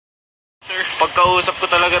pagkausap ko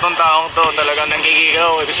talaga tong taong to, talagang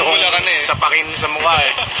nanggigigaw. Gusto kong sapakin sa mukha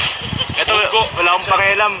eh. Ito, wala akong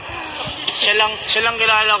pakialam. Siya lang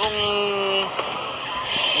kilala kong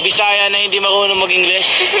Bisaya na hindi marunong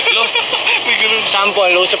mag-English.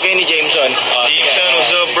 Sample, usap kayo ni Jameson. Jameson, what's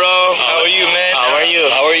up, bro? How are you, man? How are you?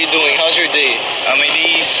 How are you doing? How's your day? My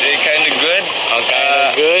day is kind of good.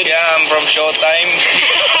 Good? Yeah, I'm from Showtime.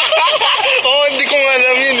 Hindi ko nga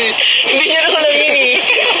alam yun eh. Hindi niya na alam yun eh.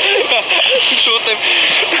 Showtime.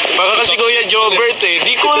 Baka kasi Kuya Jobert eh.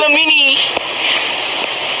 Di ko alam yun eh.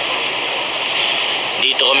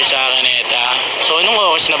 Dito kami sa Araneta. So, anong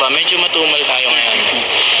oras na ba? Medyo matumal tayo ngayon.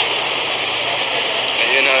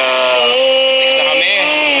 Ayun next na kami.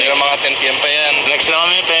 Pero mga 10 PM pa yan. Next na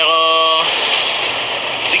kami pero...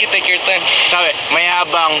 Sige, take your time. Sabi,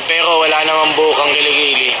 mayabang pero wala namang buhok ang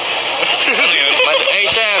kili-kili. Ano yun? Hey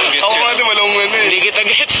sir! Ako nga di malong Hindi kita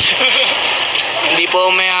gets. Hindi po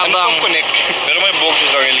mayabang. Ano connect? Pero may buhok siya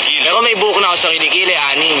sa kili-kili. Pero may buhok na ako sa kili-kili,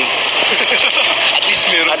 6. At least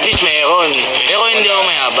meron. At least meron. Pero hindi ako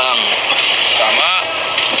mayabang. Tama.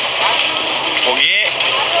 Pogi.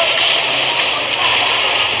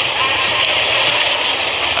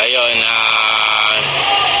 Ayun,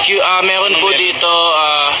 meron po dito,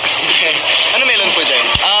 ano melon po dyan?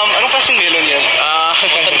 Anong klaseng melon yan?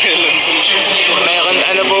 Watermelon. Meron,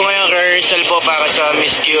 ano po ngayon, rehearsal po para sa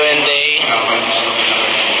Miss Q&A.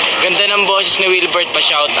 Ganda ng boses ni Wilbert, pa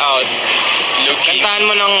shout out. Kantahan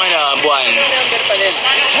mo ng buwan.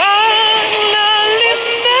 Sa lalim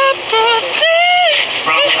na puti.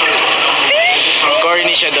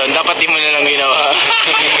 Corny siya doon, dapat di mo na lang ginawa.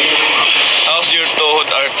 How's your tohod,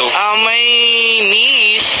 Arto? My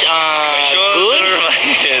knees, My shoulder, good. my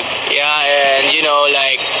head. Yeah, and you know,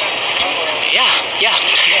 like, yeah.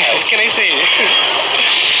 What can I say?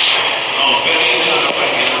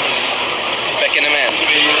 Back in a man.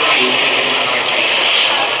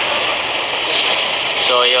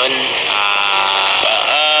 So, yun,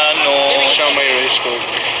 Show my rice cook.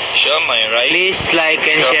 Show my rice. please like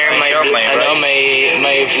and share my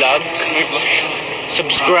vlog.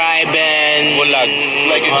 Subscribe and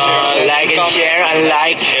Like and share. like and share and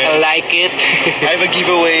like it. I have a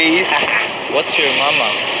giveaway. What's your mama?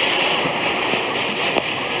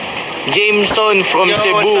 Jameson from Yo,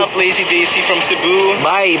 Cebu. what's up, Lazy Daisy from Cebu?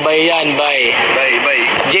 Bye yan, bye. Bye.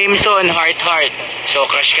 Jameson, heart. So,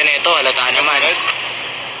 crush ka nito, halata naman.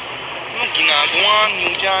 Anong ginagawa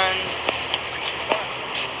niyo dyan?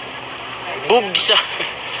 Boobs.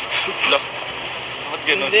 Ba't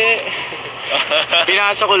ganun? Hindi.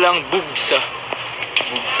 Pinasa ko lang, boobs.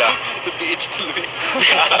 Bugsa. TH tuloy.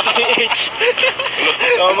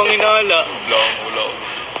 Tamang inala. Wala.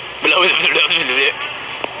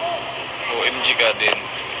 OMG ka din.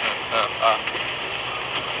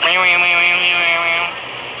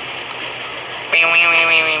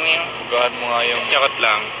 Bugahan mo nga yung... Tsakot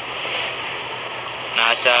lang.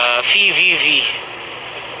 Nasa VVV.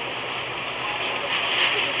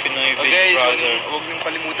 Pinoy Big Brother. Huwag niyong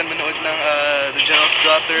kalimutan manood ng The General's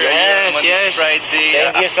Daughter. Yes, Monday yes. to Friday.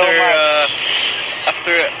 Thank you so much.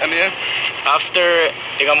 After, ano yan? After,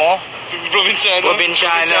 tingnan mo? Provinciano.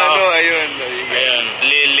 Provinciano. Ayun. Ayun.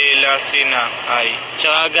 Lili Lasina. Ay.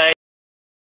 Tsaka guys,